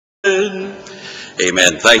Amen.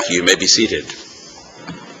 Amen. Thank you. You may be seated.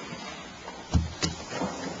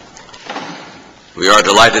 We are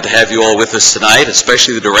delighted to have you all with us tonight,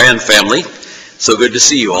 especially the Durand family. So good to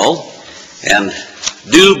see you all. And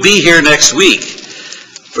do be here next week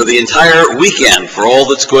for the entire weekend for all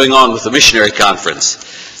that's going on with the missionary conference.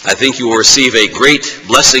 I think you will receive a great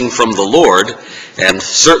blessing from the Lord, and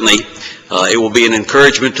certainly it will be an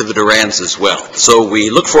encouragement to the Durands as well. So we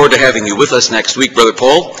look forward to having you with us next week, Brother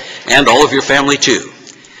Paul, and all of your family too.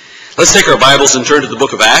 Let's take our Bibles and turn to the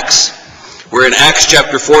book of Acts. We're in Acts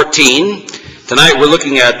chapter 14. Tonight we're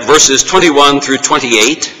looking at verses 21 through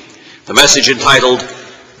 28, the message entitled,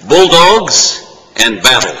 Bulldogs and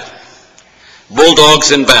Battle.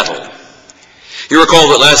 Bulldogs and Battle. You recall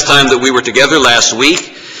that last time that we were together last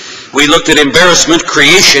week, we looked at embarrassment,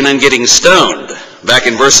 creation, and getting stoned, back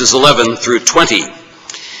in verses 11 through 20.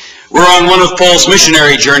 We're on one of Paul's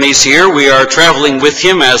missionary journeys here. We are traveling with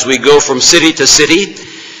him as we go from city to city.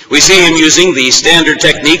 We see him using the standard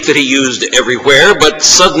technique that he used everywhere, but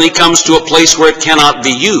suddenly comes to a place where it cannot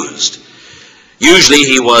be used. Usually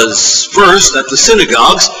he was first at the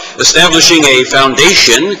synagogues, establishing a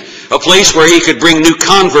foundation, a place where he could bring new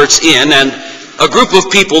converts in, and a group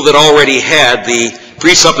of people that already had the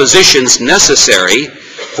presuppositions necessary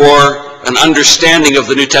for an understanding of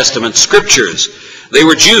the New Testament scriptures. They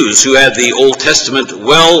were Jews who had the Old Testament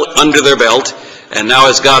well under their belt, and now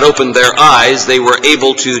as God opened their eyes, they were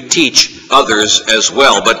able to teach others as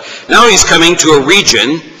well. But now he's coming to a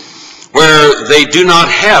region where they do not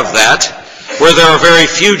have that, where there are very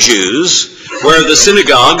few Jews, where the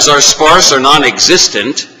synagogues are sparse or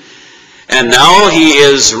non-existent, and now he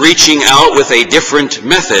is reaching out with a different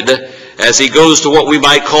method as he goes to what we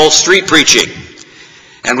might call street preaching.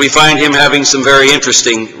 And we find him having some very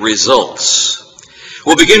interesting results.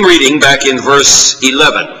 We'll begin reading back in verse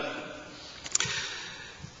 11.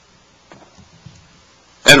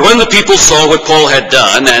 And when the people saw what Paul had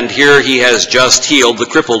done, and here he has just healed the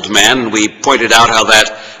crippled man, and we pointed out how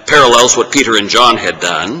that parallels what Peter and John had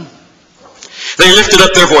done, they lifted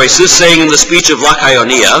up their voices, saying in the speech of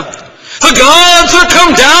Lycaonia, "The gods are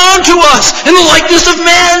come down to us in the likeness of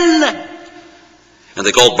men." And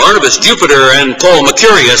they called Barnabas Jupiter and Paul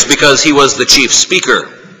Mercurius, because he was the chief speaker.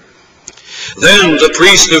 Then the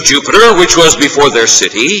priest of Jupiter, which was before their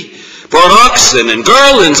city, brought oxen and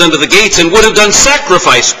garlands unto the gates, and would have done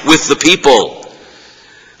sacrifice with the people.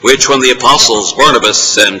 Which when the apostles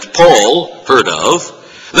Barnabas and Paul heard of,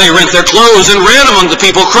 they rent their clothes and ran among the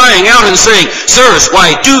people, crying out and saying, "Sirs,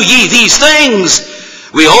 why do ye these things?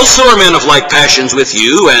 We also are men of like passions with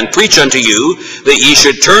you, and preach unto you, that ye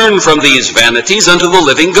should turn from these vanities unto the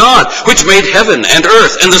living God, which made heaven and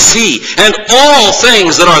earth and the sea, and all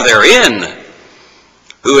things that are therein,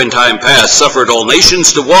 who in time past suffered all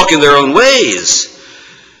nations to walk in their own ways.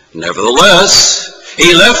 Nevertheless,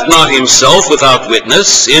 he left not himself without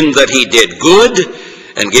witness, in that he did good,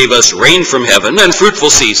 and gave us rain from heaven, and fruitful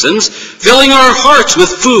seasons, filling our hearts with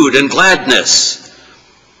food and gladness.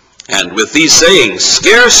 And with these sayings,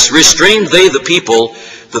 scarce restrained they the people,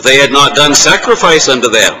 that they had not done sacrifice unto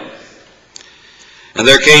them. And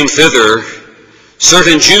there came thither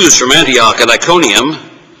certain Jews from Antioch and Iconium,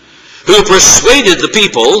 who persuaded the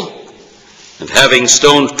people, and having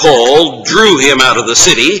stoned Paul, drew him out of the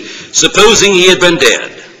city, supposing he had been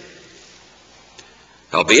dead.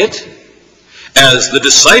 Howbeit, as the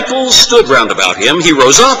disciples stood round about him, he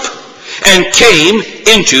rose up, and came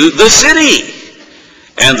into the city.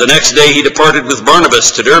 And the next day he departed with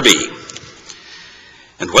Barnabas to Derbe.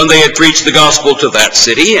 And when they had preached the gospel to that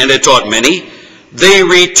city, and had taught many, they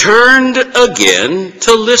returned again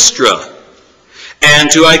to Lystra,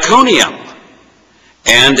 and to Iconium,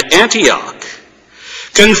 and Antioch,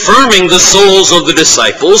 confirming the souls of the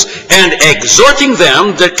disciples, and exhorting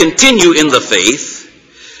them that continue in the faith,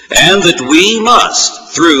 and that we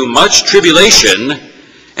must, through much tribulation,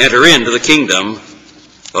 enter into the kingdom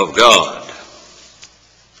of God.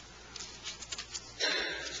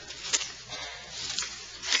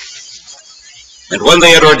 And when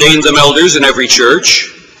they had ordained them elders in every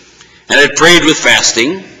church, and had prayed with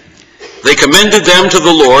fasting, they commended them to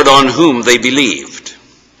the Lord, on whom they believed.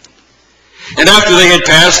 And after they had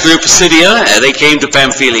passed through Pisidia, they came to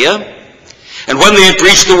Pamphylia. And when they had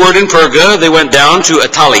preached the word in Perga, they went down to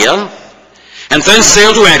Attalia, and thence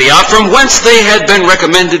sailed to Antioch, from whence they had been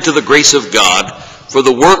recommended to the grace of God for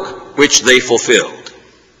the work which they fulfilled.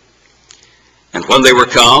 And when they were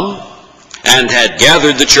come, and had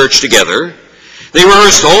gathered the church together, they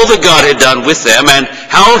rehearsed all that God had done with them, and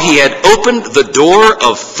how he had opened the door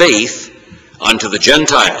of faith unto the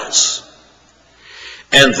Gentiles.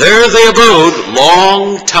 And there they abode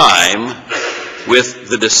long time, with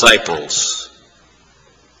the disciples.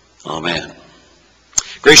 Amen.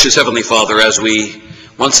 Gracious Heavenly Father, as we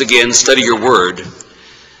once again study your word,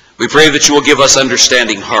 we pray that you will give us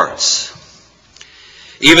understanding hearts.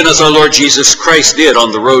 Even as our Lord Jesus Christ did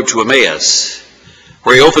on the road to Emmaus,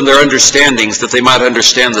 where he opened their understandings that they might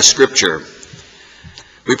understand the Scripture.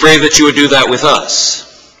 We pray that you would do that with us.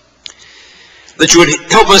 That you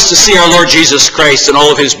would help us to see our Lord Jesus Christ in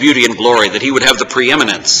all of his beauty and glory, that he would have the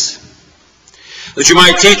preeminence. That you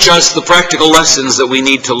might teach us the practical lessons that we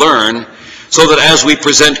need to learn, so that as we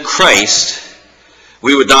present Christ,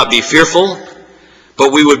 we would not be fearful,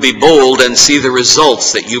 but we would be bold and see the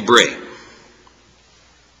results that you bring.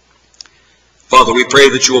 Father, we pray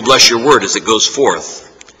that you will bless your word as it goes forth,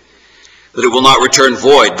 that it will not return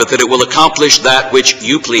void, but that it will accomplish that which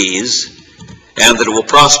you please, and that it will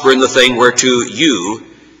prosper in the thing whereto you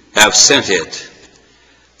have sent it.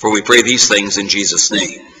 For we pray these things in Jesus'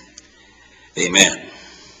 name. Amen.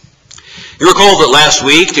 You recall that last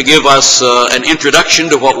week, to give us an introduction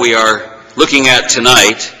to what we are looking at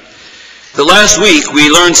tonight, that last week we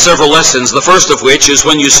learned several lessons, the first of which is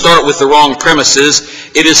when you start with the wrong premises,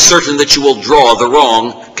 it is certain that you will draw the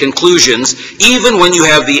wrong conclusions, even when you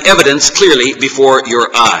have the evidence clearly before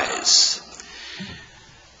your eyes.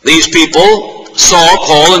 These people saw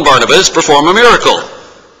Paul and Barnabas perform a miracle,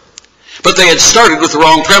 but they had started with the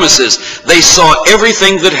wrong premises. They saw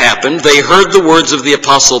everything that happened, they heard the words of the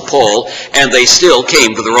Apostle Paul, and they still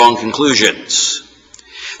came to the wrong conclusions.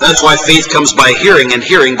 That's why faith comes by hearing, and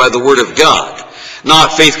hearing by the word of God.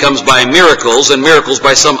 Not faith comes by miracles, and miracles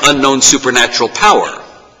by some unknown supernatural power.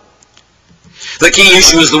 The key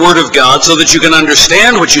issue is the word of God, so that you can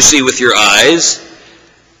understand what you see with your eyes.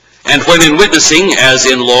 And when in witnessing, as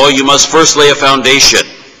in law, you must first lay a foundation.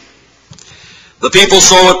 The people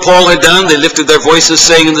saw what Paul had done. They lifted their voices,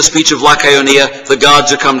 saying in the speech of Lycaonia, "The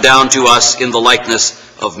gods are come down to us in the likeness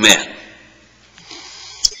of men."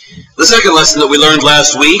 The second lesson that we learned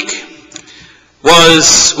last week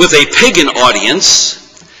was with a pagan audience.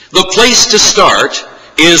 The place to start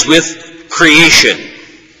is with creation.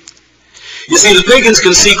 You see, the pagans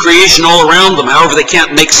can see creation all around them. However, they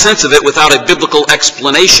can't make sense of it without a biblical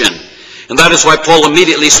explanation. And that is why Paul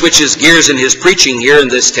immediately switches gears in his preaching here in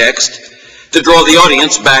this text to draw the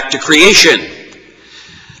audience back to creation.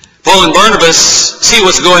 Paul and Barnabas see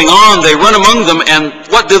what's going on. They run among them, and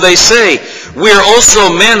what do they say? "We are also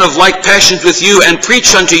men of like passions with you, and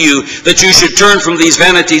preach unto you that you should turn from these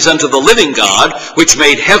vanities unto the living God, which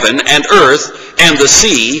made heaven and earth and the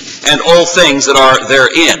sea and all things that are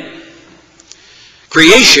therein."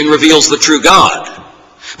 Creation reveals the true God.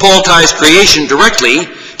 Paul ties creation directly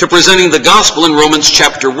to presenting the gospel in Romans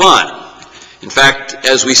chapter 1. In fact,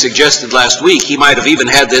 as we suggested last week, he might have even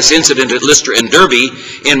had this incident at Lystra and Derbe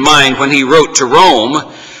in mind when he wrote to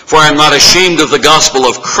Rome, "For I am not ashamed of the gospel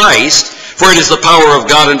of Christ, for it is the power of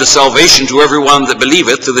God unto salvation to everyone that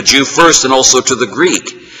believeth, to the Jew first and also to the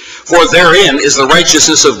Greek. For therein is the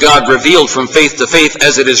righteousness of God revealed from faith to faith,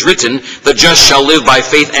 as it is written, the just shall live by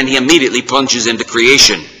faith," and he immediately plunges into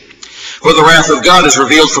creation. "For the wrath of God is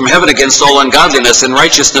revealed from heaven against all ungodliness and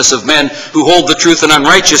righteousness of men who hold the truth in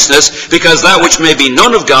unrighteousness, because that which may be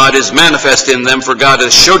known of God is manifest in them, for God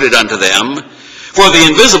has showed it unto them. For the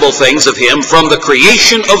invisible things of him from the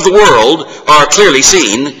creation of the world are clearly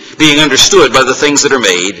seen, being understood by the things that are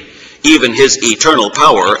made, even his eternal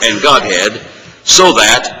power and Godhead, so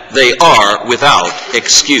that they are without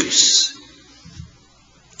excuse."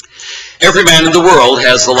 Every man in the world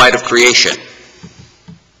has the light of creation.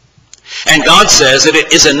 And God says that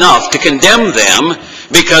it is enough to condemn them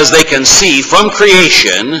because they can see from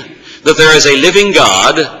creation that there is a living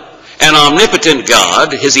God, an omnipotent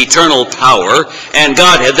God, his eternal power, and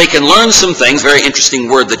Godhead. They can learn some things, very interesting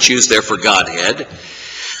word that's used there for Godhead.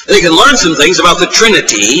 They can learn some things about the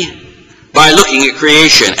Trinity by looking at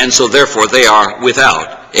creation, and so therefore they are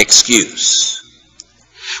without excuse.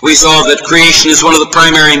 We saw that creation is one of the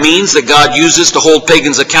primary means that God uses to hold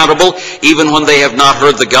pagans accountable, even when they have not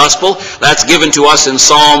heard the gospel. That's given to us in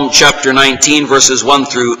Psalm chapter 19, verses 1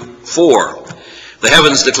 through 4. "The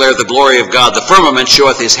heavens declare the glory of God. The firmament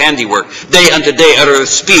showeth his handiwork. Day unto day uttereth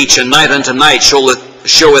speech, and night unto night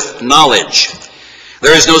showeth knowledge.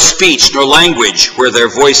 There is no speech nor language where their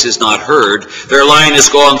voice is not heard. Their line is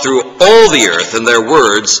gone through all the earth, and their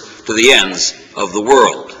words to the ends of the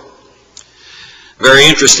world." Very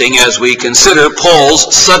interesting as we consider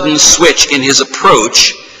Paul's sudden switch in his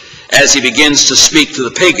approach as he begins to speak to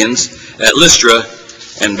the pagans at Lystra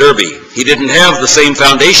and Derbe. He didn't have the same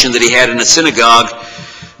foundation that he had in a synagogue,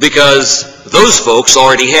 because those folks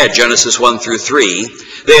already had Genesis 1 through 3.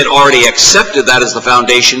 They had already accepted that as the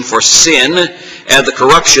foundation for sin and the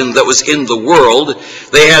corruption that was in the world,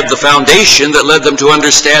 they had the foundation that led them to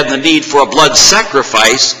understand the need for a blood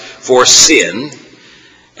sacrifice for sin.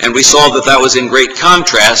 And we saw that that was in great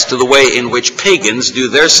contrast to the way in which pagans do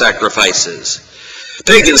their sacrifices.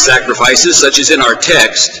 Pagan sacrifices, such as in our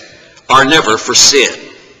text, are never for sin.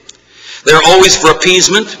 They're always for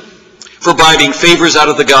appeasement, for bribing favors out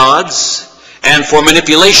of the gods, and for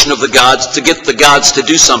manipulation of the gods to get the gods to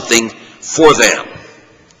do something for them.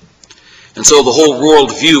 And so the whole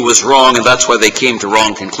world view was wrong, and that's why they came to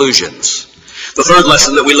wrong conclusions. The third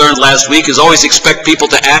lesson that we learned last week is always expect people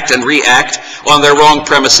to act and react on their wrong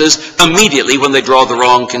premises immediately when they draw the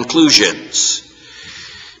wrong conclusions.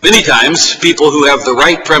 Many times, people who have the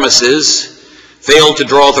right premises fail to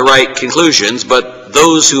draw the right conclusions, but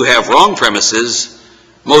those who have wrong premises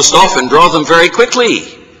most often draw them very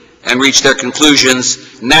quickly and reach their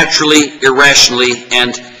conclusions naturally, irrationally,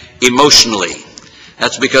 and emotionally.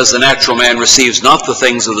 That's because the natural man receives not the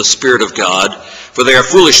things of the Spirit of God, for they are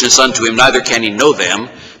foolishness unto him, neither can he know them,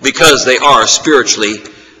 because they are spiritually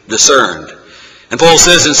discerned. And Paul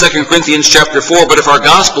says in 2 Corinthians chapter 4, "But if our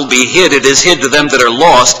gospel be hid, it is hid to them that are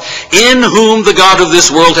lost, in whom the God of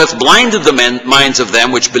this world hath blinded the minds of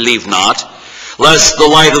them which believe not, lest the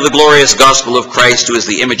light of the glorious gospel of Christ, who is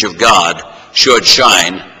the image of God, should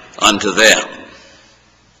shine unto them."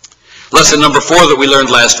 Lesson number 4 that we learned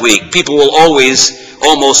last week: people will always,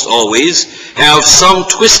 almost always, have some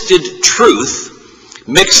twisted truth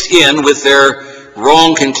mixed in with their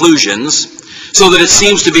wrong conclusions so that it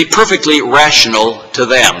seems to be perfectly rational to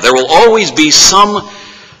them. There will always be some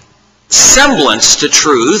semblance to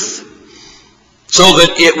truth so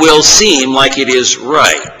that it will seem like it is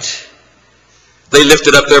right. They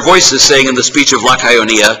lifted up their voices, saying in the speech of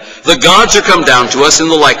Lycaonia, "The gods are come down to us in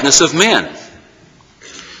the likeness of men."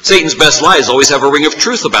 Satan's best lies always have a ring of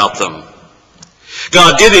truth about them.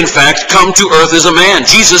 God did, in fact, come to earth as a man.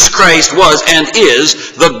 Jesus Christ was and is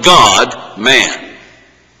the God-man.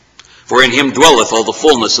 For in him dwelleth all the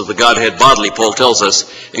fullness of the Godhead bodily, Paul tells us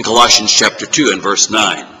in Colossians chapter 2 and verse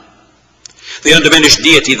 9. The undiminished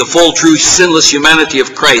deity, the full, true, sinless humanity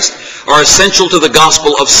of Christ are essential to the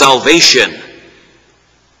gospel of salvation.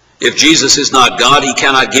 If Jesus is not God, he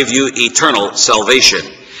cannot give you eternal salvation.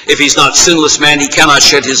 If he's not sinless man, he cannot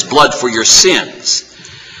shed his blood for your sins.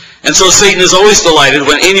 And so Satan is always delighted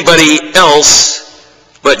when anybody else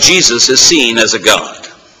but Jesus is seen as a god.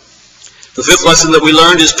 The fifth lesson that we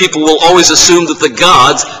learned is people will always assume that the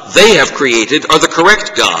gods they have created are the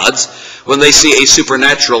correct gods when they see a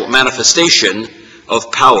supernatural manifestation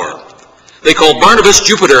of power. They called Barnabas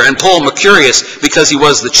Jupiter and Paul Mercurius because he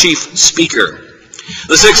was the chief speaker.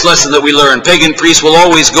 The sixth lesson that we learned: pagan priests will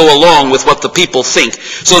always go along with what the people think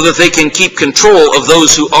so that they can keep control of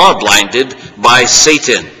those who are blinded by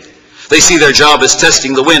Satan. They see their job as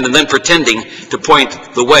testing the wind and then pretending to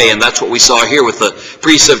point the way. And that's what we saw here with the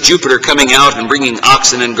priests of Jupiter coming out and bringing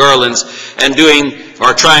oxen and garlands and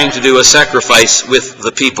trying to do a sacrifice with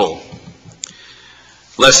the people.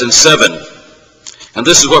 Lesson 7. And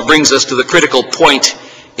this is what brings us to the critical point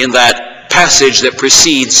in that passage that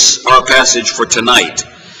precedes our passage for tonight.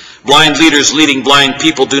 Blind leaders leading blind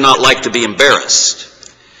people do not like to be embarrassed.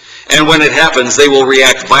 And when it happens, they will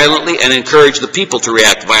react violently and encourage the people to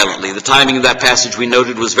react violently. The timing of that passage we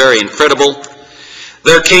noted was very incredible.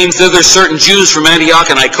 There came thither certain Jews from Antioch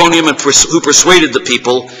and Iconium who persuaded the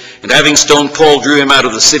people, and having stoned Paul, drew him out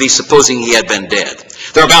of the city, supposing he had been dead.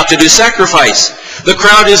 They're about to do sacrifice. The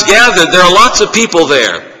crowd is gathered. There are lots of people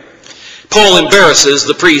there. Paul embarrasses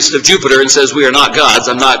the priest of Jupiter and says, "We are not gods.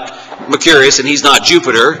 I'm not Mercurius and he's not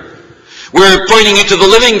Jupiter. We're pointing you to the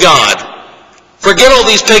living God. Forget all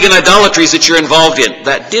these pagan idolatries that you're involved in."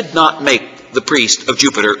 That did not make the priest of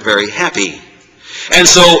Jupiter very happy. And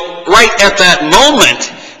so right at that moment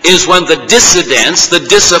is when the dissidents, the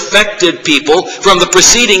disaffected people from the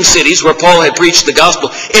preceding cities where Paul had preached the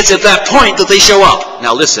gospel, it's at that point that they show up.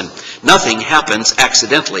 Now listen, nothing happens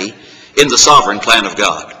accidentally in the sovereign plan of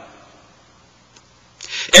God.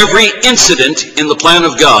 Every incident in the plan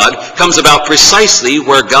of God comes about precisely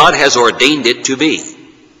where God has ordained it to be.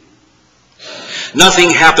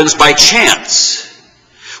 Nothing happens by chance.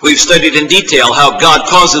 We've studied in detail how God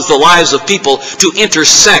causes the lives of people to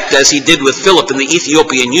intersect, as he did with Philip and the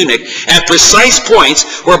Ethiopian eunuch, at precise points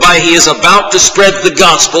whereby he is about to spread the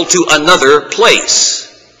gospel to another place.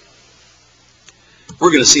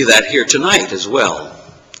 We're going to see that here tonight as well.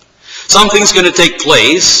 Something's going to take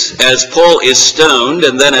place as Paul is stoned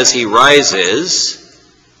and then as he rises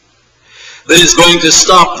that is going to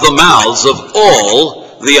stop the mouths of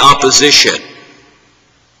all the opposition.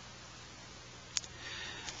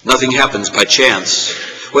 Nothing happens by chance.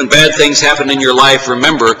 When bad things happen in your life,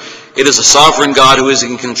 remember, it is a sovereign God who is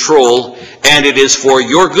in control, and it is for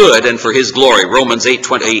your good and for his glory. Romans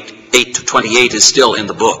 8:28 is still in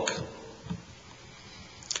the book.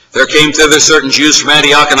 There came thither certain Jews from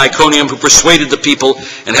Antioch and Iconium who persuaded the people,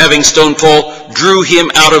 and having stoned Paul, drew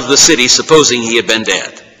him out of the city, supposing he had been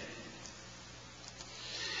dead.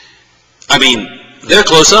 I mean, they're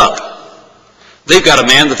close up. They've got a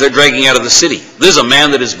man that they're dragging out of the city. This is a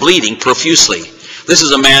man that is bleeding profusely. This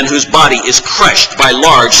is a man whose body is crushed by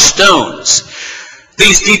large stones.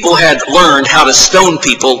 These people had learned how to stone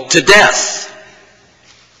people to death.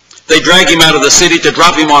 They drag him out of the city to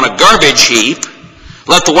drop him on a garbage heap,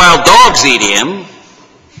 let the wild dogs eat him,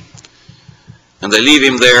 and they leave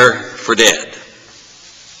him there for dead.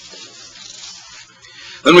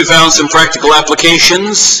 Then we found some practical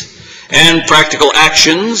applications and practical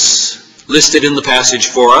actions listed in the passage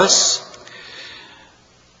for us.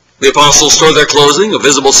 The apostles tore their clothing, a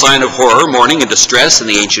visible sign of horror, mourning, and distress in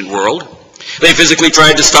the ancient world. They physically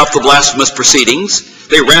tried to stop the blasphemous proceedings.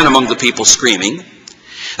 They ran among the people screaming.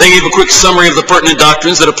 They gave a quick summary of the pertinent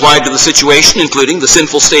doctrines that applied to the situation, including the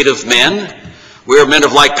sinful state of men. We are men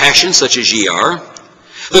of like passions, such as ye are.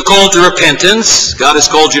 The call to repentance. God has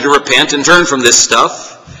called you to repent and turn from this stuff.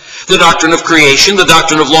 The doctrine of creation, the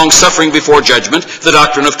doctrine of long-suffering before judgment, the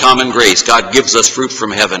doctrine of common grace. God gives us fruit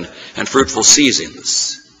from heaven and fruitful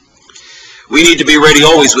seasons. We need to be ready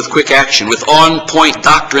always with quick action, with on-point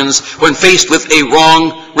doctrines when faced with a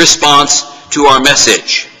wrong response to our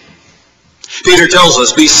message. Peter tells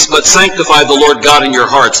us, but sanctify the Lord God in your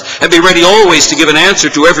hearts, and be ready always to give an answer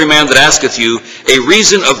to every man that asketh you a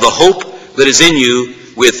reason of the hope that is in you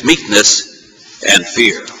with meekness and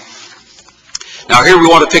fear. Now here we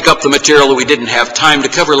want to pick up the material that we didn't have time to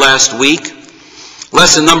cover last week.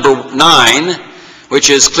 Lesson number 9, which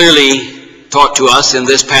is clearly taught to us in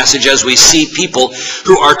this passage as we see people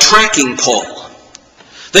who are tracking Paul.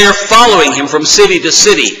 They are following him from city to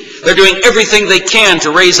city. They're doing everything they can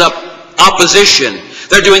to raise up opposition.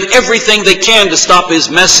 They're doing everything they can to stop his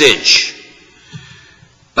message.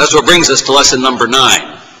 That's what brings us to lesson number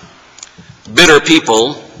 9. Bitter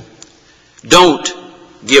people don't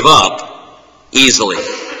give up easily.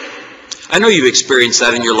 I know you've experienced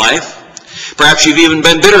that in your life. Perhaps you've even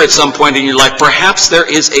been bitter at some point in your life. Perhaps there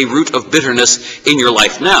is a root of bitterness in your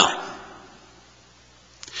life now.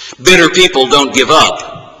 Bitter people don't give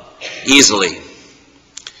up easily.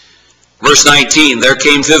 Verse 19, there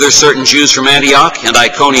came thither certain Jews from Antioch and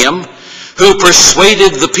Iconium who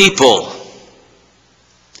persuaded the people.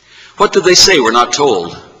 What did they say? We're not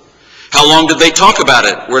told. How long did they talk about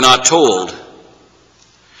it? We're not told.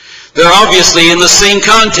 They're obviously in the same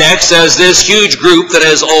context as this huge group that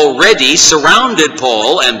has already surrounded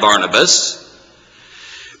Paul and Barnabas,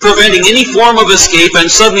 preventing any form of escape, and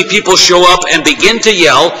suddenly people show up and begin to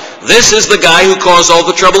yell, this is the guy who caused all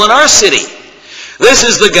the trouble in our city. This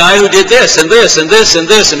is the guy who did this and this and this and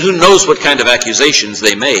this, and who knows what kind of accusations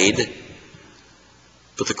they made.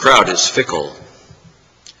 But the crowd is fickle.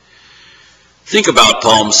 Think about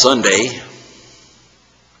Palm Sunday.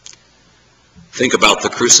 Think about the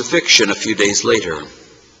crucifixion a few days later.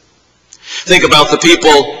 Think about the people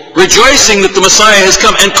rejoicing that the Messiah has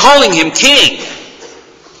come and calling him king.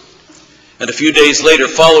 And a few days later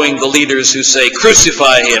following the leaders who say,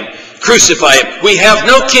 crucify him, crucify him. We have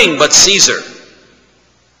no king but Caesar.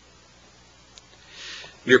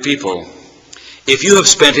 Dear people, if you have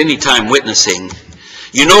spent any time witnessing,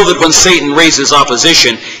 you know that when Satan raises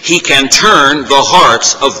opposition, he can turn the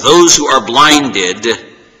hearts of those who are blinded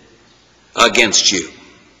against you.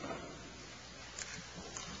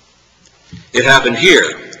 It happened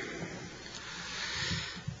here.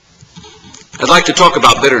 I'd like to talk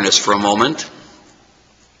about bitterness for a moment.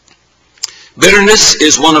 Bitterness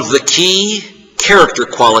is one of the key character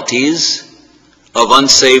qualities of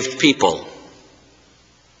unsaved people.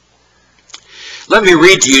 Let me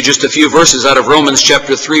read to you just a few verses out of Romans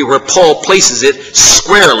chapter 3 where Paul places it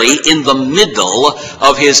squarely in the middle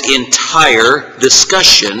of his entire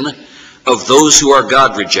discussion of those who are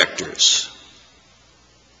God rejectors.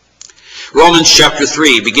 Romans chapter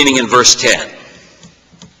 3, beginning in verse 10.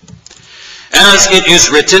 As it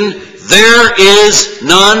is written, there is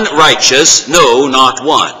none righteous, no, not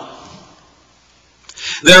one.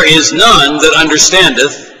 There is none that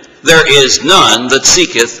understandeth, there is none that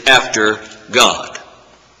seeketh after God.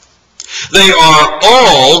 They are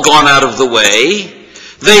all gone out of the way.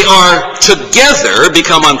 They are together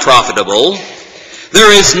become unprofitable.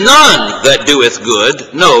 There is none that doeth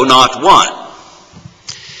good, no, not one.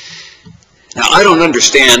 Now, I don't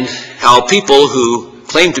understand how people who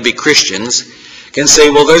claim to be Christians can say,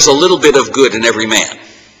 well, there's a little bit of good in every man.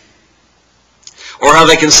 Or how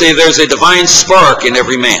they can say there's a divine spark in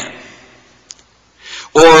every man.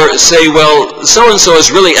 Or say, well, so-and-so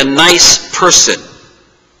is really a nice person,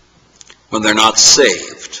 when they're not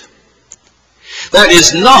saved. That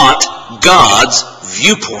is not God's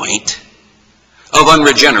viewpoint of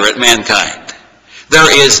unregenerate mankind.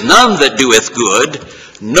 There is none that doeth good,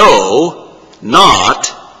 no, not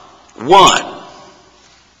one.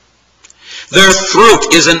 Their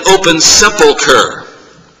throat is an open sepulchre.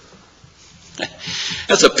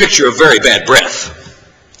 That's a picture of very bad breath.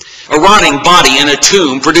 A rotting body in a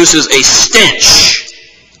tomb produces a stench.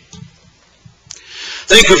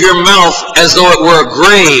 Think of your mouth as though it were a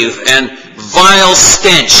grave and vile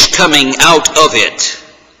stench coming out of it.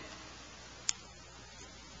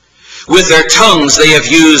 With their tongues they have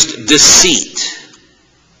used deceit.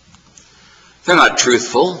 They're not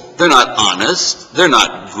truthful. They're not honest. They're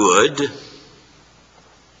not good.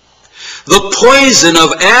 The poison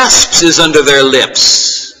of asps is under their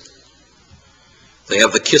lips. They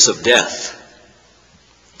have the kiss of death.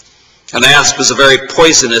 An asp is a very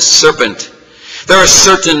poisonous serpent. There are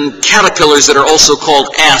certain caterpillars that are also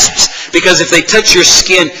called asps because if they touch your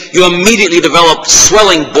skin, you immediately develop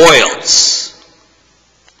swelling boils.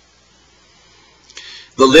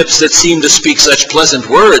 The lips that seem to speak such pleasant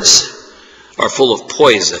words are full of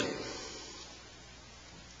poison.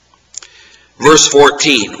 Verse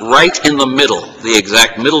 14, right in the middle, the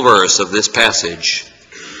exact middle verse of this passage,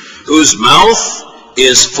 whose mouth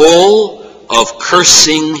is full of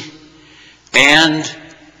cursing and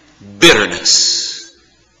bitterness.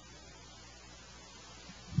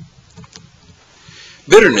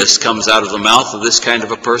 Bitterness comes out of the mouth of this kind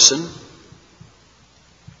of a person.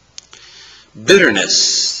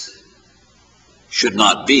 Bitterness should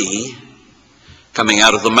not be coming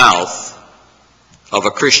out of the mouth of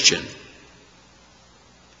a Christian.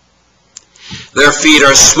 Their feet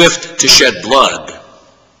are swift to shed blood.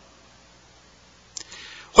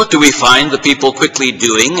 What do we find the people quickly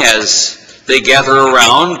doing as they gather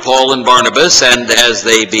around Paul and Barnabas and as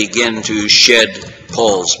they begin to shed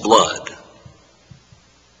Paul's blood?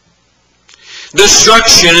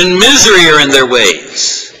 Destruction and misery are in their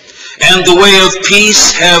ways, and the way of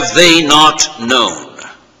peace have they not known.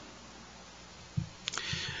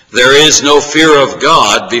 There is no fear of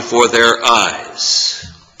God before their eyes.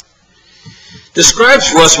 Describes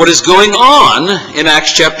for us what is going on in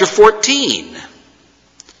Acts chapter 14.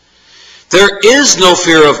 There is no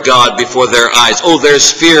fear of God before their eyes. Oh, there's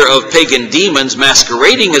fear of pagan demons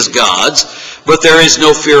masquerading as gods, but there is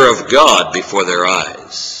no fear of God before their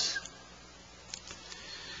eyes.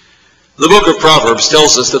 The book of Proverbs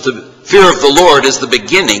tells us that the fear of the Lord is the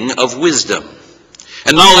beginning of wisdom,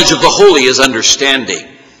 and knowledge of the holy is understanding.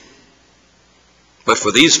 But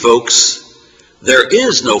for these folks, there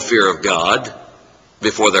is no fear of God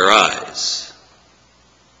before their eyes.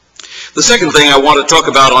 The second thing I want to talk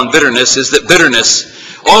about on bitterness is that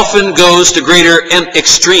bitterness often goes to greater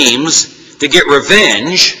extremes to get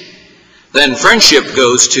revenge than friendship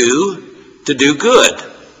goes to do good.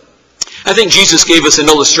 I think Jesus gave us an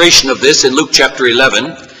illustration of this in Luke chapter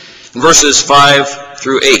 11, verses 5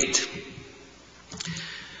 through 8.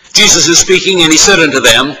 Jesus is speaking, and he said unto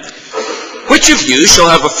them, Which of you shall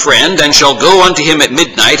have a friend, and shall go unto him at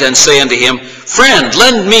midnight, and say unto him, Friend,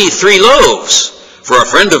 lend me 3 loaves, for a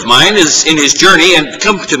friend of mine is in his journey, and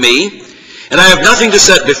come to me, and I have nothing to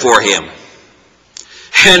set before him.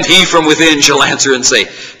 And he from within shall answer and say,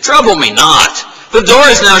 Trouble me not, the door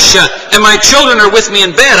is now shut, and my children are with me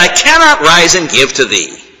in bed. I cannot rise and give to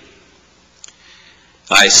thee.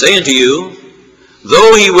 I say unto you,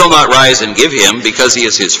 though he will not rise and give him, because he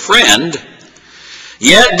is his friend,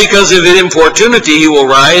 yet because of his importunity he will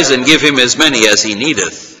rise and give him as many as he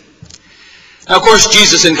needeth. Now, of course,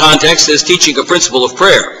 Jesus in context is teaching a principle of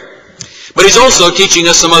prayer. But he's also teaching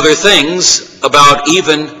us some other things about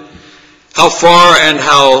even how far and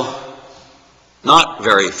how not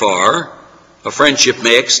very far a friendship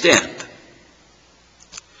may extend.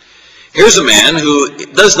 Here's a man who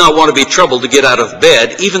does not want to be troubled to get out of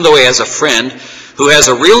bed, even though he has a friend who has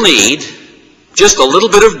a real need, just a little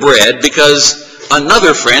bit of bread, because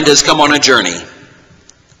another friend has come on a journey.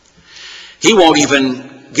 He won't even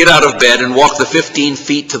get out of bed and walk the 15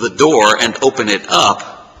 feet to the door and open it up.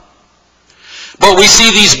 But we see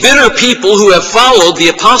these bitter people who have followed the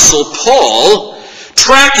Apostle Paul,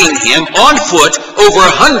 tracking him on foot over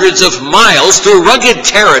hundreds of miles through rugged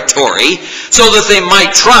territory so that they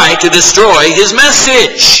might try to destroy his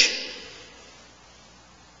message.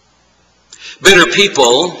 Bitter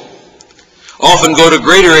people often go to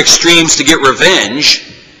greater extremes to get revenge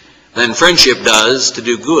than friendship does to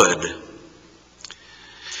do good.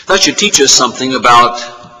 That should teach us something about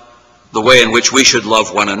the way in which we should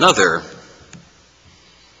love one another.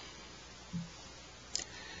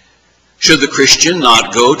 Should the Christian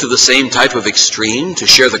not go to the same type of extreme to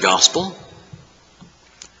share the gospel?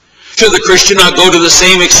 Should the Christian not go to the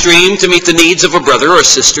same extreme to meet the needs of a brother or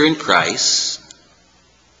sister in Christ?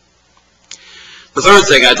 The third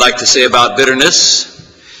thing I'd like to say about bitterness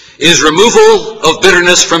is removal of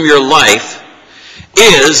bitterness from your life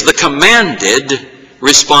is the commanded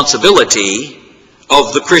responsibility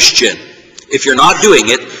of the Christian. If you're not doing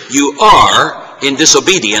it, you are in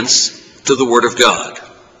disobedience to the Word of God.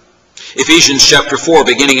 Ephesians chapter 4,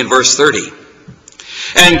 beginning in verse 30.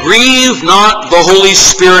 And grieve not the Holy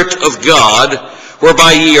Spirit of God,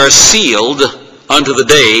 whereby ye are sealed unto the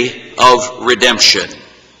day of redemption.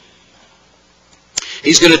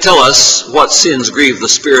 He's going to tell us what sins grieve the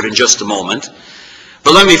Spirit in just a moment.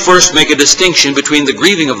 But let me first make a distinction between the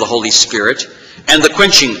grieving of the Holy Spirit and the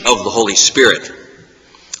quenching of the Holy Spirit.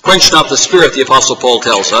 Quench not the Spirit, the Apostle Paul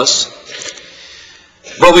tells us.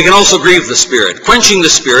 But we can also grieve the Spirit. Quenching the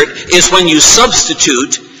Spirit is when you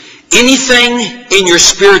substitute anything in your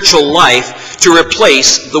spiritual life to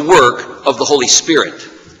replace the work of the Holy Spirit.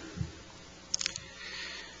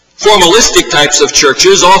 Formalistic types of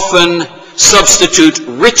churches often substitute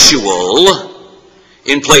ritual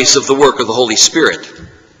in place of the work of the Holy Spirit.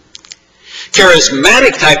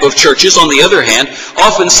 Charismatic type of churches, on the other hand,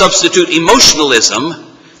 often substitute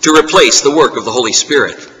emotionalism to replace the work of the Holy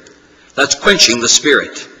Spirit. That's quenching the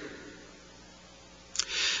Spirit.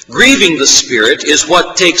 Grieving the Spirit is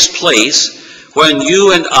what takes place when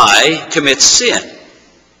you and I commit sin.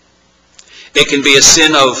 It can be a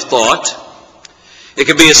sin of thought. It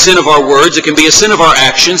can be a sin of our words. It can be a sin of our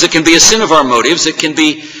actions. It can be a sin of our motives. It can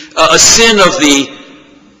be a sin of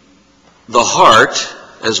the heart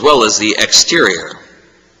as well as the exterior.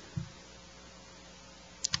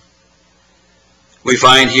 We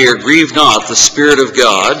find here, grieve not the Spirit of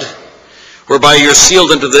God, whereby you're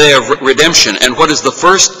sealed unto the day of redemption. And what is the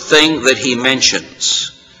first thing that he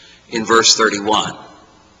mentions in verse 31?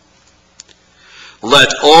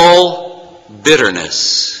 Let all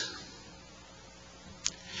bitterness.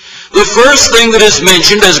 The first thing that is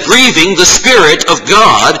mentioned as grieving the Spirit of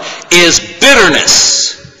God is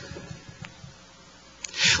bitterness.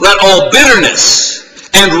 Let all bitterness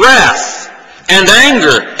and wrath and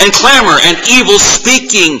anger and clamor and evil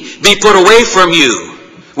speaking be put away from you,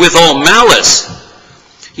 with all malice.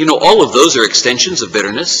 You know, all of those are extensions of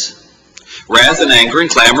bitterness. Wrath and anger and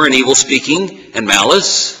clamor and evil speaking and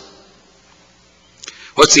malice.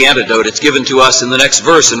 What's the antidote? It's given to us in the next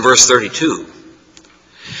verse, in verse 32.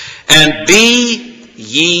 And be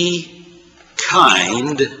ye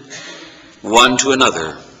kind one to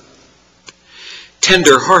another,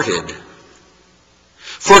 tender-hearted,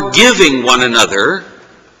 forgiving one another,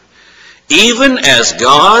 even as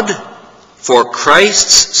God, for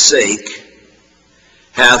Christ's sake,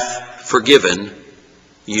 hath forgiven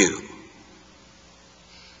you.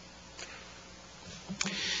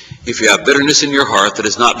 If you have bitterness in your heart that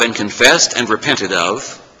has not been confessed and repented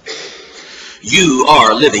of, you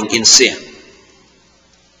are living in sin.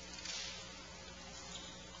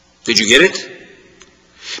 Did you get it?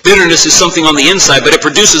 Bitterness is something on the inside, but it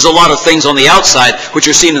produces a lot of things on the outside, which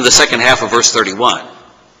are seen in the second half of verse 31.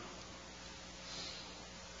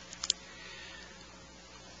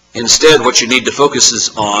 Instead, what you need to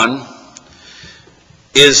focus on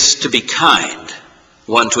is to be kind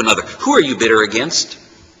one to another. Who are you bitter against?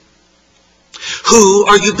 Who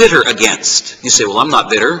are you bitter against? You say, well, I'm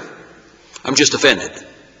not bitter. I'm just offended.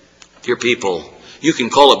 Dear people, you can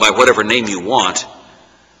call it by whatever name you want,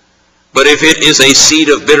 but if it is a seed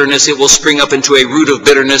of bitterness, it will spring up into a root of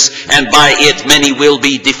bitterness, and by it many will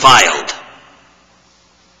be defiled.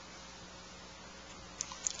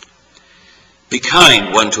 Be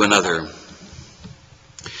kind one to another.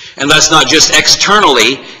 And that's not just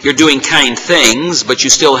externally, you're doing kind things, but you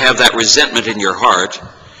still have that resentment in your heart,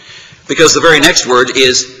 because the very next word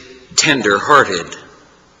is tender-hearted.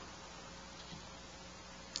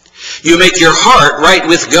 You make your heart right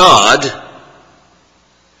with God,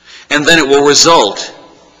 and then it will result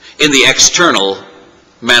in the external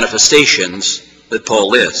manifestations that Paul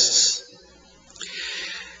lists.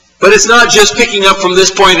 But it's not just picking up from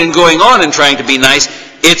this point and going on and trying to be nice.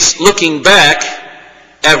 It's looking back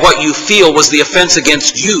at what you feel was the offense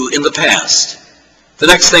against you in the past. The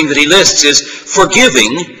next thing that he lists is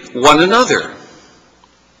forgiving one another.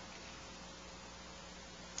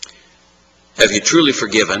 Have you truly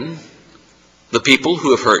forgiven the people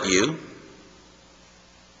who have hurt you?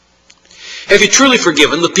 Have you truly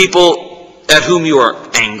forgiven the people at whom you are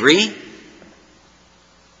angry?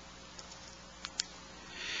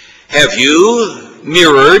 Have you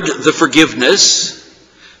mirrored the forgiveness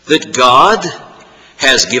that God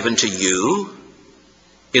has given to you?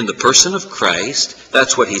 in the person of Christ.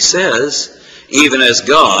 That's what he says, even as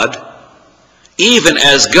God, in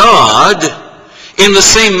the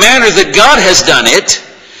same manner that God has done it,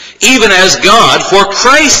 even as God, for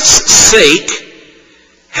Christ's sake,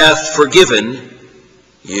 hath forgiven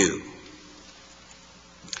you.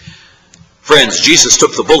 Friends, Jesus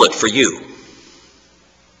took the bullet for you.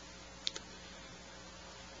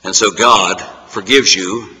 And so God forgives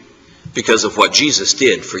you because of what Jesus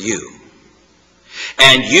did for you.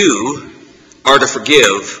 And you are to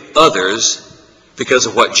forgive others because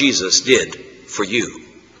of what Jesus did for you.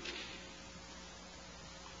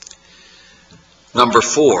 Number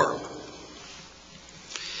 4.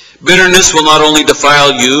 Bitterness will not only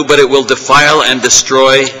defile you, but it will defile and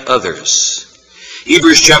destroy others.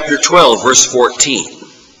 Hebrews chapter 12, verse 14.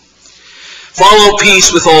 Follow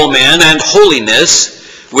peace with all men and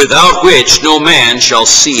holiness, without which no man shall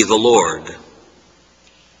see the Lord.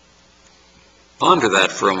 Ponder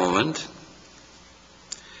that for a moment.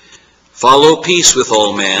 Follow peace with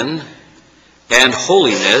all men and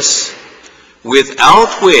holiness,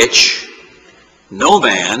 without which no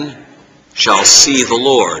man shall see the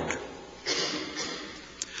Lord.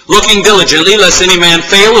 Looking diligently, lest any man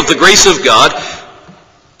fail of the grace of God.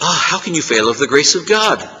 How can you fail of the grace of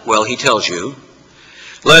God? Well, he tells you,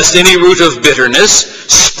 lest any root of bitterness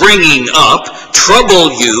springing up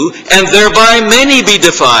trouble you, and thereby many be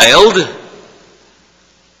defiled.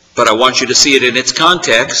 But I want you to see it in its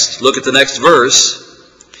context. Look at the next verse.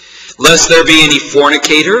 Lest there be any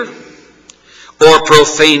fornicator or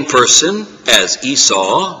profane person, as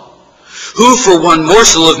Esau, who for one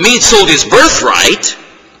morsel of meat sold his birthright.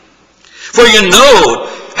 For you know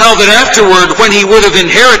how that afterward, when he would have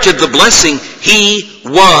inherited the blessing, he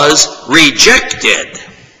was rejected.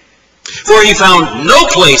 For he found no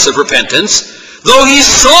place of repentance, though he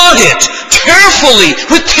sought it carefully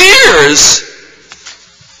with tears.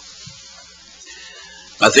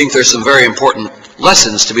 I think there's some very important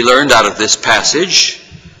lessons to be learned out of this passage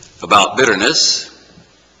about bitterness.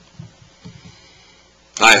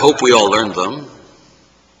 I hope we all learned them.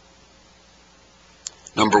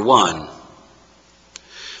 Number 1,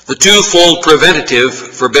 the twofold preventative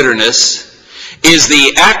for bitterness is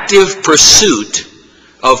the active pursuit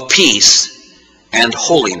of peace and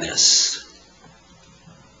holiness.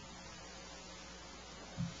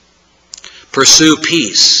 Pursue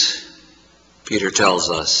peace, Peter tells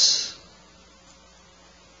us.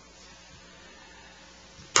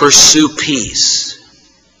 Pursue peace.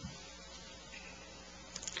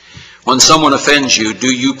 When someone offends you,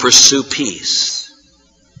 do you pursue peace?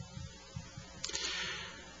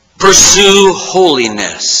 Pursue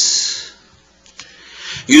holiness.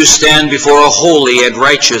 You stand before a holy and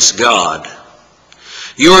righteous God.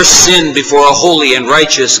 Your sin before a holy and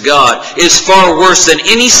righteous God is far worse than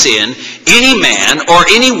any sin any man or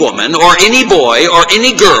any woman or any boy or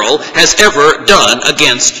any girl has ever done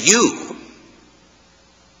against you.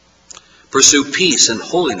 Pursue peace and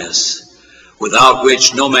holiness, without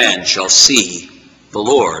which no man shall see the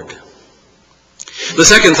Lord. The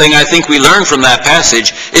second thing I think we learn from that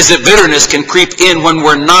passage is that bitterness can creep in when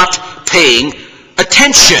we're not paying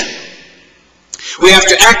attention. We have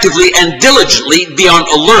to actively and diligently be on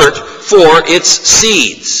alert for its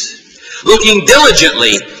seeds. Looking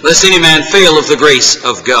diligently, lest any man fail of the grace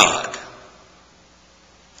of God.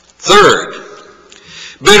 Third,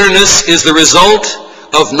 bitterness is the result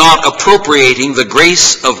of not appropriating the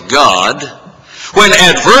grace of God when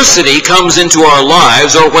adversity comes into our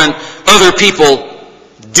lives or when other people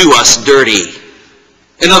do us dirty.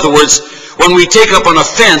 In other words, when we take up an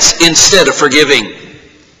offense instead of forgiving.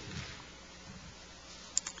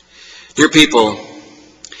 Dear people,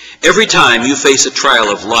 every time you face a trial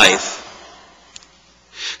of life,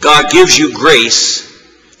 God gives you grace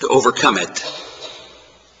to overcome it.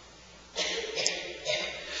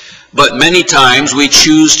 But many times we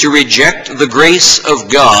choose to reject the grace of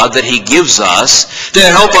God that He gives us to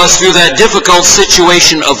help us through that difficult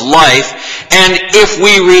situation of life. And if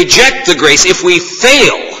we reject the grace, if we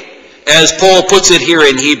fail, as Paul puts it here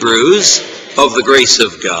in Hebrews, of the grace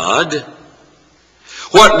of God,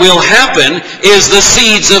 what will happen is the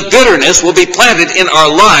seeds of bitterness will be planted in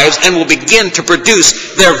our lives and will begin to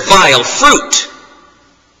produce their vile fruit.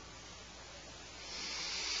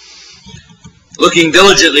 Looking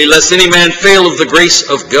diligently, lest any man fail of the grace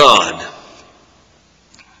of God.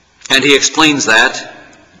 And he explains that,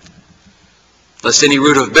 lest any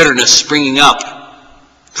root of bitterness springing up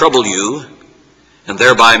trouble you, and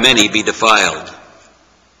thereby many be defiled.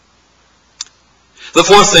 The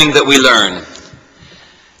fourth thing that we learn,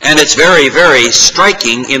 and it's very, very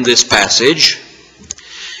striking in this passage,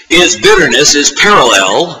 is bitterness is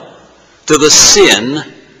parallel to the sin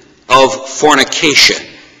of fornication.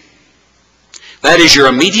 That is your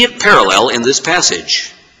immediate parallel in this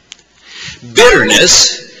passage.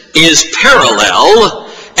 Bitterness is parallel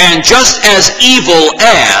and just as evil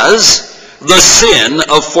as the sin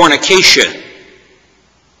of fornication.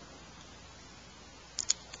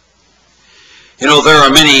 You know, there are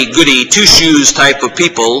many goody two-shoes type of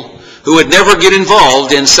people who would never get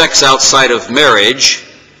involved in sex outside of marriage,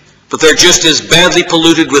 but they're just as badly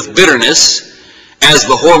polluted with bitterness as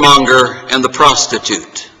the whoremonger and the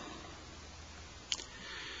prostitute.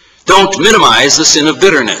 Don't minimize the sin of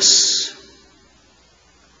bitterness.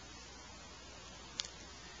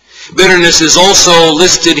 Bitterness is also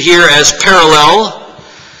listed here as parallel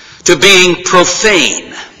to being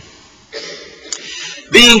profane.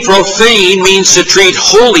 Being profane means to treat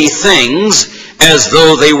holy things as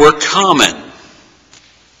though they were common.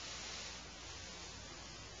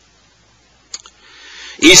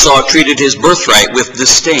 Esau treated his birthright with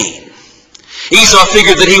disdain. Esau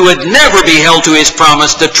figured that he would never be held to his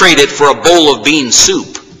promise to trade it for a bowl of bean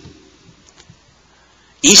soup.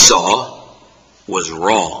 Esau was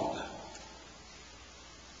wrong.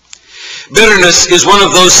 Bitterness is one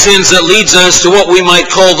of those sins that leads us to what we might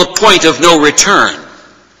call the point of no return.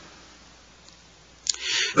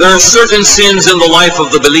 There are certain sins in the life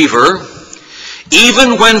of the believer,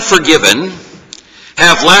 even when forgiven,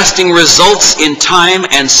 have lasting results in time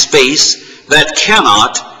and space that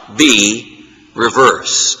cannot be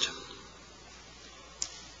reversed.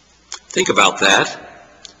 Think about that.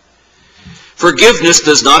 Forgiveness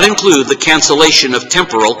does not include the cancellation of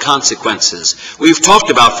temporal consequences. We've talked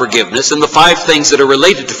about forgiveness and the 5 things that are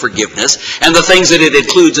related to forgiveness and the things that it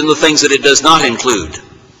includes and the things that it does not include.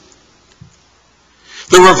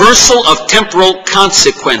 The reversal of temporal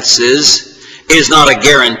consequences is not a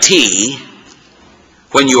guarantee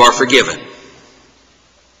when you are forgiven.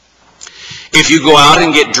 If you go out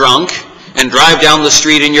and get drunk and drive down the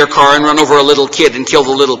street in your car and run over a little kid and kill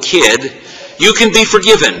the little kid, you can be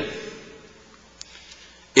forgiven.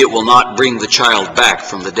 It will not bring the child back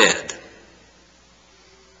from the dead.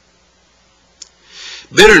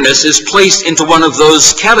 Bitterness is placed into one of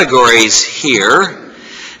those categories here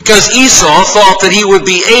because Esau thought that he would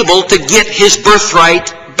be able to get his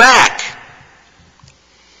birthright back.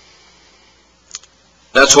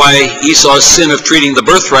 That's why Esau's sin of treating the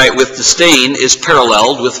birthright with disdain is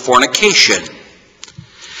paralleled with fornication.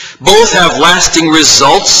 Both have lasting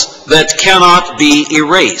results that cannot be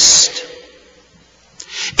erased.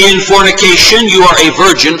 In fornication, you are a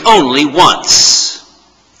virgin only once.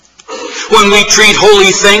 When we treat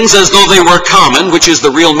holy things as though they were common, which is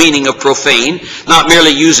the real meaning of profane, not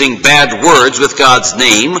merely using bad words with God's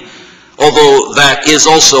name, although that is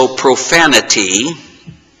also profanity,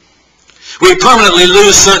 we permanently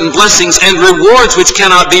lose certain blessings and rewards which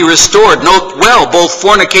cannot be restored. Note well, both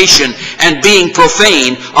fornication and being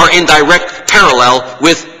profane are in direct parallel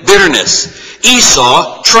with bitterness.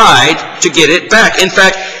 Esau tried to get it back. In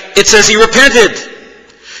fact, it says he repented.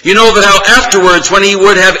 You know that how afterwards, when he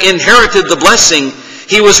would have inherited the blessing,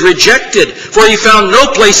 he was rejected, for he found no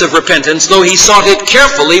place of repentance, though he sought it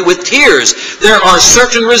carefully with tears. There are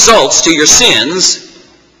certain results to your sins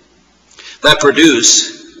that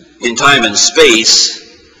produce, in time and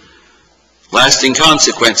space, lasting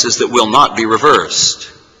consequences that will not be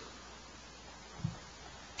reversed.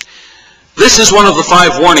 This is one of the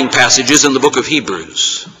 5 warning passages in the book of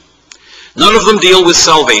Hebrews. None of them deal with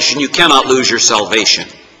salvation. You cannot lose your salvation.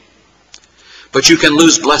 But you can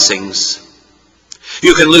lose blessings.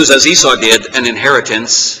 You can lose, as Esau did, an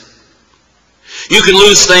inheritance. You can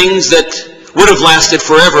lose things that would have lasted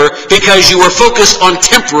forever because you were focused on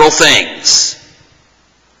temporal things.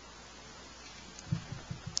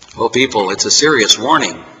 Well, people, it's a serious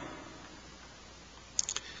warning.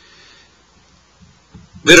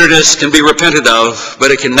 Bitterness can be repented of,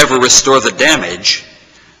 but it can never restore the damage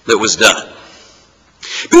that was done.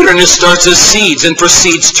 Bitterness starts as seeds and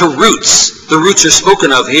proceeds to roots. The roots are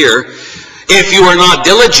spoken of here. If you are not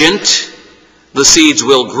diligent, the seeds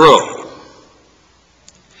will grow.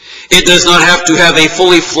 It does not have to have a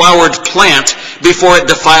fully flowered plant before it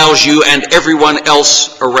defiles you and everyone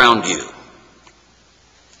else around you.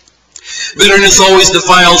 Bitterness always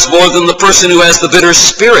defiles more than the person who has the bitter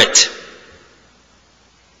spirit.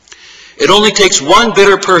 It only takes one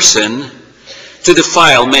bitter person to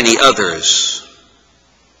defile many others.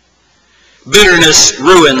 Bitterness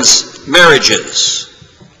ruins marriages.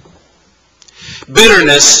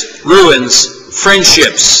 Bitterness ruins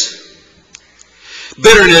friendships.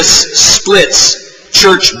 Bitterness splits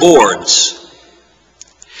church boards.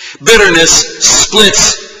 Bitterness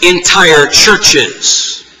splits entire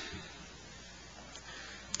churches.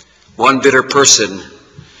 One bitter person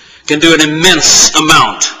can do an immense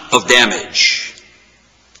amount of damage.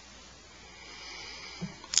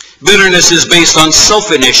 Bitterness is based on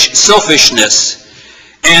selfishness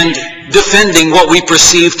and defending what we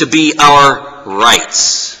perceive to be our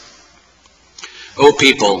rights. Oh,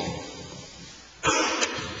 people,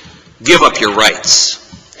 give up your rights.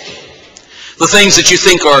 The things that you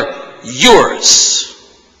think are yours.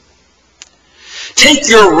 Take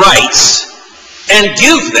your rights and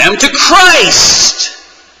give them to Christ.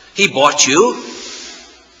 He bought you.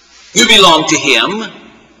 You belong to Him.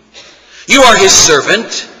 You are His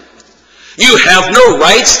servant. You have no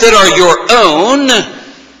rights that are your own.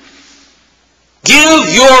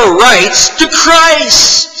 Give your rights to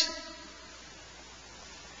Christ.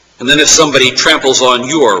 And then if somebody tramples on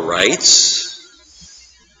your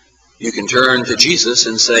rights, you can turn to Jesus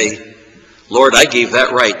and say, Lord, I gave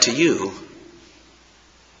that right to you.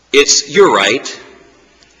 It's your right.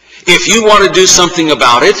 If you want to do something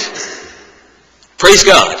about it, praise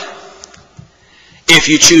God. If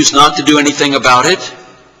you choose not to do anything about it,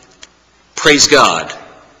 praise God.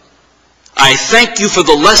 I thank you for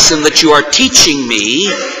the lesson that you are teaching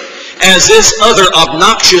me, as this other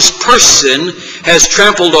obnoxious person has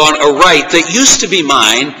trampled on a right that used to be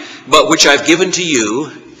mine, but which I've given to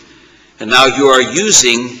you, and now you are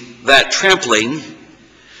using that trampling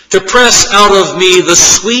to press out of me the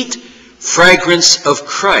sweet fragrance of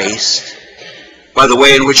Christ by the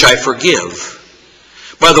way in which I forgive,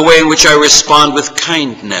 by the way in which I respond with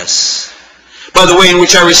kindness, by the way in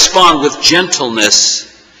which I respond with gentleness,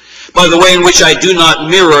 by the way in which I do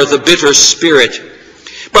not mirror the bitter spirit,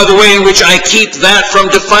 by the way in which I keep that from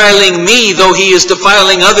defiling me, though he is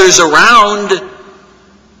defiling others around.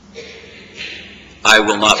 I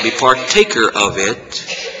will not be partaker of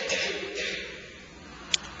it.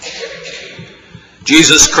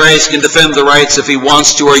 Jesus Christ can defend the rights if he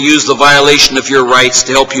wants to, or use the violation of your rights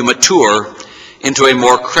to help you mature into a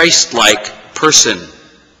more Christ-like person.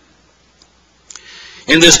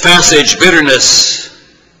 In this passage, bitterness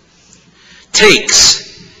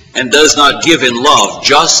takes and does not give in love,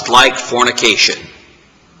 just like fornication.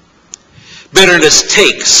 Bitterness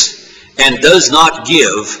takes and does not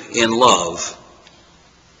give in love.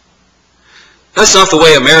 That's not the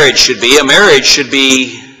way a marriage should be. A marriage should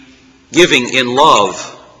be giving in love,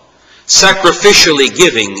 sacrificially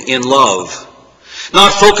giving in love.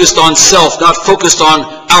 Not focused on self, not focused on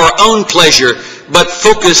our own pleasure, but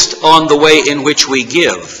focused on the way in which we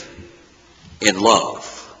give in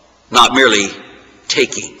love, not merely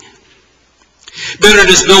taking.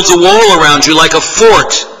 Bitterness builds a wall around you like a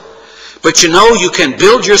fort. But you know, you can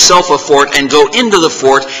build yourself a fort and go into the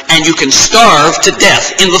fort, and you can starve to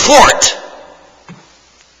death in the fort.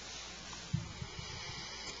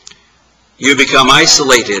 You become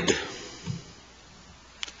isolated.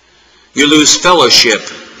 You lose fellowship.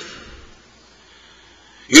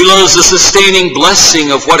 You lose the sustaining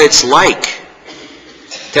blessing of what it's like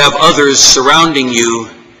to have others surrounding you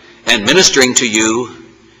and ministering to you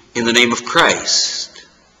in the name of Christ.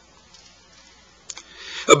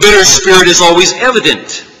 A bitter spirit is always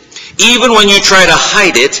evident, even when you try to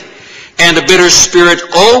hide it, and a bitter spirit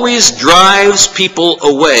always drives people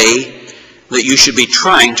away that you should be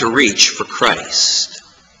trying to reach for Christ.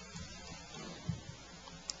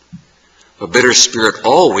 A bitter spirit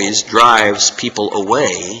always drives people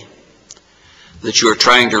away that you are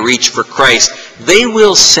trying to reach for Christ. They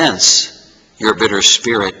will sense your bitter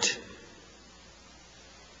spirit.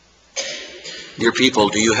 Dear people,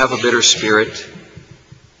 do you have a bitter spirit?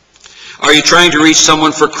 Are you trying to reach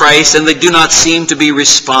someone for Christ and they do not seem to be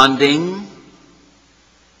responding?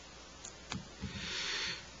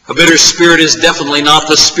 A bitter spirit is definitely not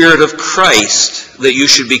the spirit of Christ that you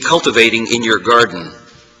should be cultivating in your garden.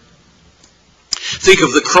 Think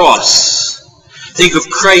of the cross. Think of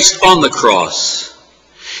Christ on the cross.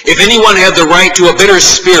 If anyone had the right to a bitter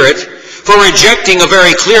spirit for rejecting a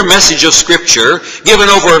very clear message of Scripture given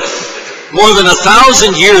over more than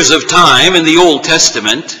 1,000 years of time in the Old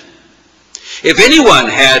Testament, if anyone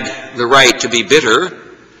had the right to be bitter,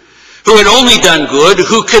 who had only done good,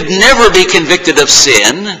 who could never be convicted of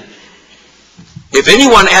sin, if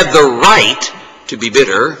anyone had the right to be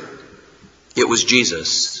bitter, it was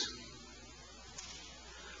Jesus.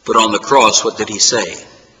 But on the cross, what did he say?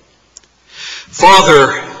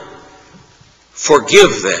 Father,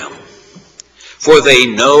 forgive them, for they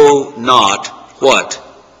know not what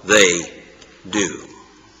they do.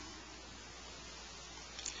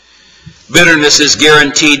 Bitterness is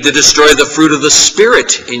guaranteed to destroy the fruit of the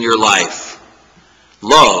Spirit in your life.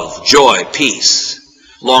 Love, joy, peace,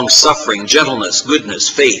 long-suffering, gentleness, goodness,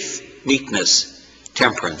 faith, meekness,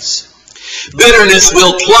 temperance. Bitterness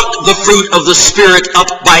will pluck the fruit of the Spirit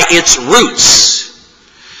up by its roots.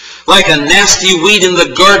 Like a nasty weed in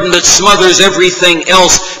the garden that smothers everything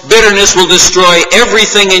else, bitterness will destroy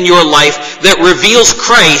everything in your life that reveals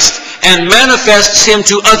Christ and manifests him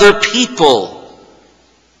to other people.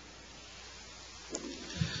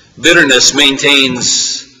 Bitterness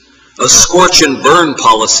maintains a scorch and burn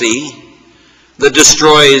policy that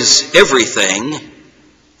destroys everything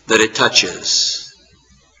that it touches.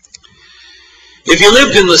 If you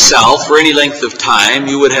lived in the South for any length of time,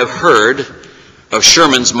 you would have heard of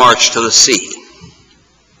Sherman's March to the Sea.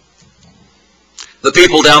 The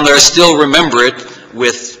people down there still remember it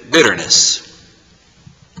with bitterness.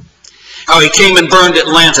 How he came and burned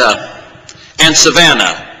Atlanta and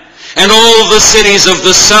Savannah and all the cities of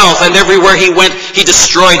the South, and everywhere he went, he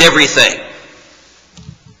destroyed everything.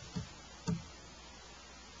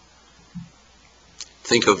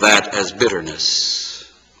 Think of that as bitterness.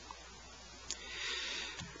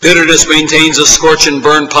 Bitterness maintains a scorch and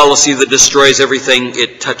burn policy that destroys everything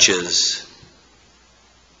it touches.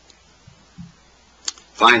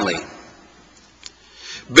 Finally,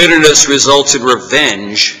 bitterness results in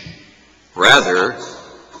revenge rather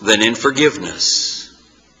than in forgiveness.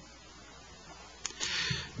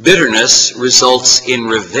 Bitterness results in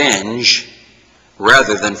revenge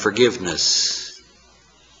rather than forgiveness.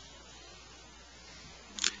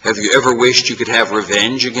 Have you ever wished you could have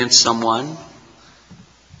revenge against someone?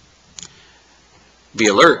 Be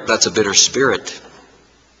alert, that's a bitter spirit.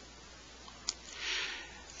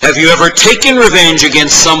 Have you ever taken revenge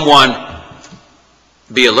against someone?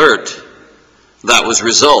 Be alert, that was a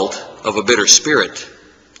result of a bitter spirit.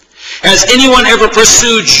 Has anyone ever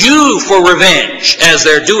pursued you for revenge, as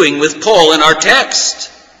they're doing with Paul in our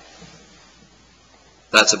text?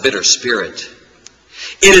 That's a bitter spirit.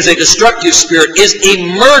 It is a destructive spirit, is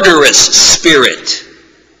a murderous spirit.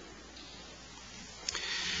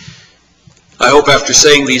 I hope after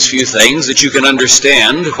saying these few things that you can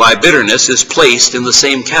understand why bitterness is placed in the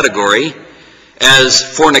same category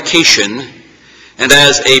as fornication and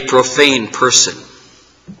as a profane person.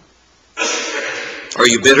 Are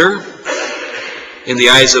you bitter? In the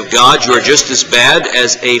eyes of God, you are just as bad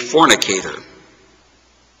as a fornicator.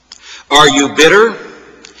 Are you bitter?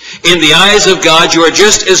 In the eyes of God, you are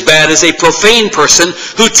just as bad as a profane person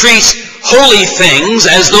who treats holy things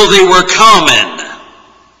as though they were common.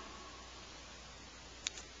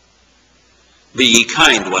 Be ye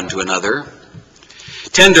kind one to another,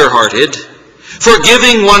 tender-hearted,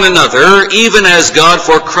 forgiving one another, even as God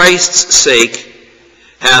for Christ's sake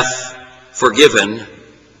hath forgiven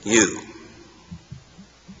you.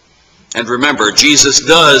 And remember, Jesus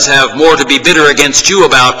does have more to be bitter against you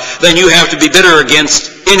about than you have to be bitter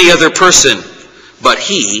against any other person. But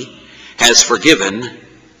he has forgiven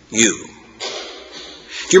you.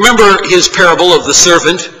 Do you remember his parable of the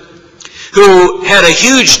servant who had a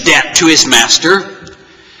huge debt to his master?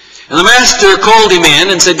 And the master called him in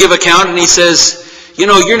and said, give account. And he says, you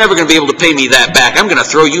know, you're never going to be able to pay me that back. I'm going to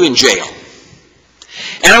throw you in jail.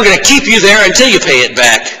 And I'm going to keep you there until you pay it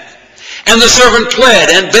back. And the servant pled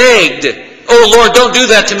and begged, oh Lord, don't do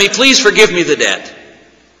that to me. Please forgive me the debt.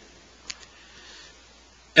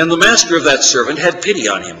 And the master of that servant had pity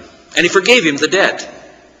on him, and he forgave him the debt.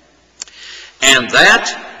 And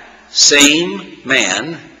that same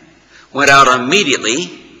man went out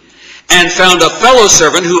immediately and found a fellow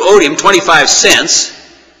servant who owed him 25 cents.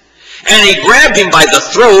 And he grabbed him by the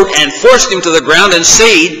throat and forced him to the ground and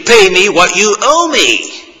said, pay me what you owe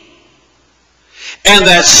me. And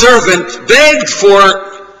that servant begged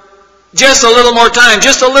for just a little more time,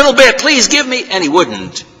 just a little bit, please give me. And he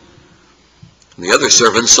wouldn't. And the other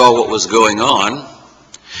servants saw what was going on,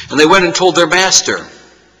 and they went and told their master.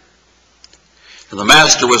 And the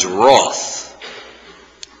master was wroth.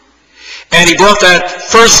 And he brought that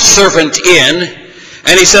first servant in,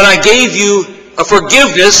 and he said, I gave you a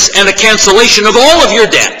forgiveness and a cancellation of all of your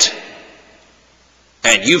debt.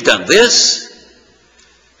 And you've done this?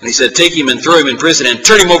 And he said, take him and throw him in prison and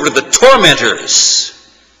turn him over to the tormentors.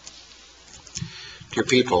 Dear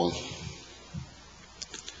people,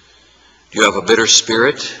 do you have a bitter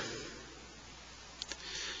spirit?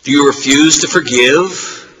 Do you refuse to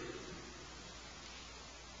forgive?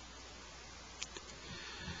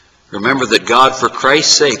 Remember that God, for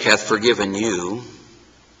Christ's sake, hath forgiven you.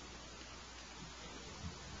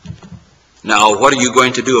 Now, what are you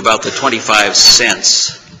going to do about the 25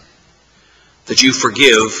 cents that you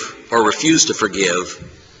forgive or refuse to forgive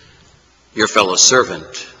your fellow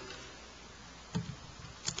servant?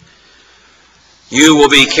 You will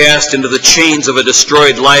be cast into the chains of a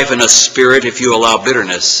destroyed life and a spirit if you allow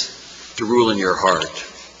bitterness to rule in your heart.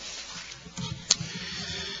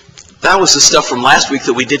 That was the stuff from last week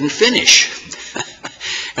that we didn't finish.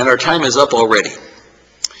 And our time is up already.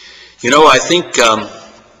 You know, I think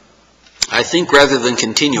rather than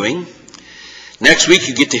continuing, next week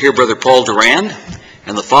you get to hear Brother Paul Durand,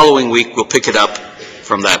 and the following week we'll pick it up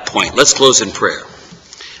from that point. Let's close in prayer.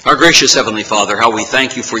 Our gracious Heavenly Father, how we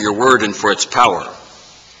thank you for your word and for its power.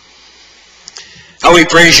 How we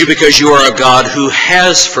praise you because you are a God who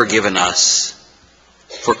has forgiven us.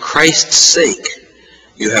 For Christ's sake,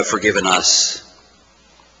 you have forgiven us.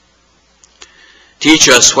 Teach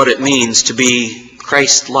us what it means to be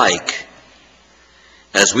Christ-like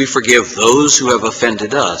as we forgive those who have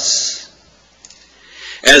offended us,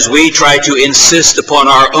 as we try to insist upon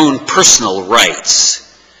our own personal rights,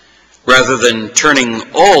 rather than turning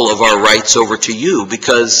all of our rights over to you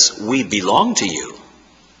because we belong to you.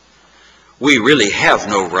 We really have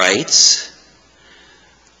no rights.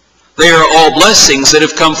 They are all blessings that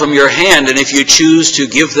have come from your hand, and if you choose to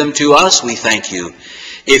give them to us, we thank you.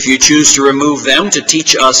 If you choose to remove them to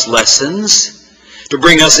teach us lessons, to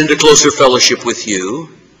bring us into closer fellowship with you,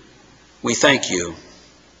 we thank you.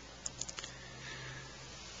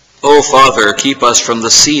 Oh, Father, keep us from the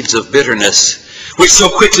seeds of bitterness, which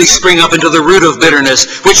so quickly spring up into the root of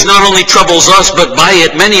bitterness, which not only troubles us, but by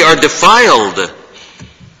it many are defiled.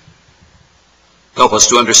 Help us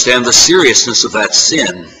to understand the seriousness of that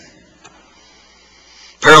sin,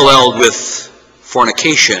 paralleled with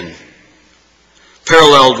fornication,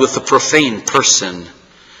 paralleled with the profane person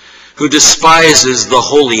who despises the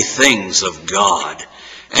holy things of God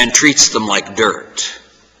and treats them like dirt.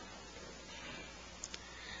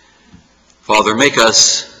 Father, make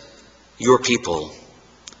us your people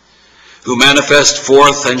who manifest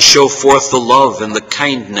forth and show forth the love and the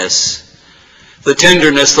kindness, the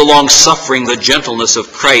tenderness, the long-suffering, the gentleness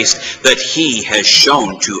of Christ that he has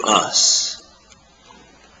shown to us.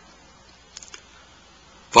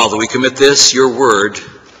 Father, we commit this, your word,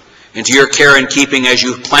 into your care and keeping as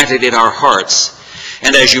you plant it in our hearts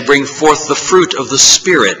and as you bring forth the fruit of the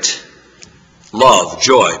Spirit, love,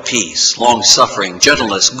 joy, peace, long-suffering,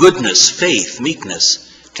 gentleness, goodness, faith,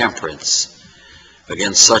 meekness, temperance.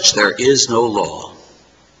 Against such there is no law.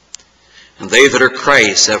 And they that are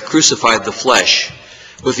Christ's have crucified the flesh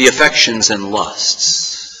with the affections and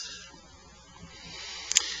lusts.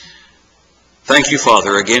 Thank you,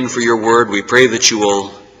 Father, again for your word. We pray that you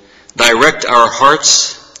will direct our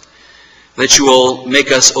hearts, that you will make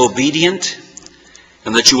us obedient,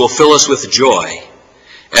 and that you will fill us with joy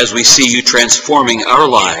as we see you transforming our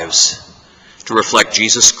lives to reflect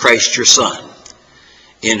Jesus Christ, your Son,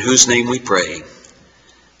 in whose name we pray.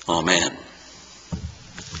 Amen.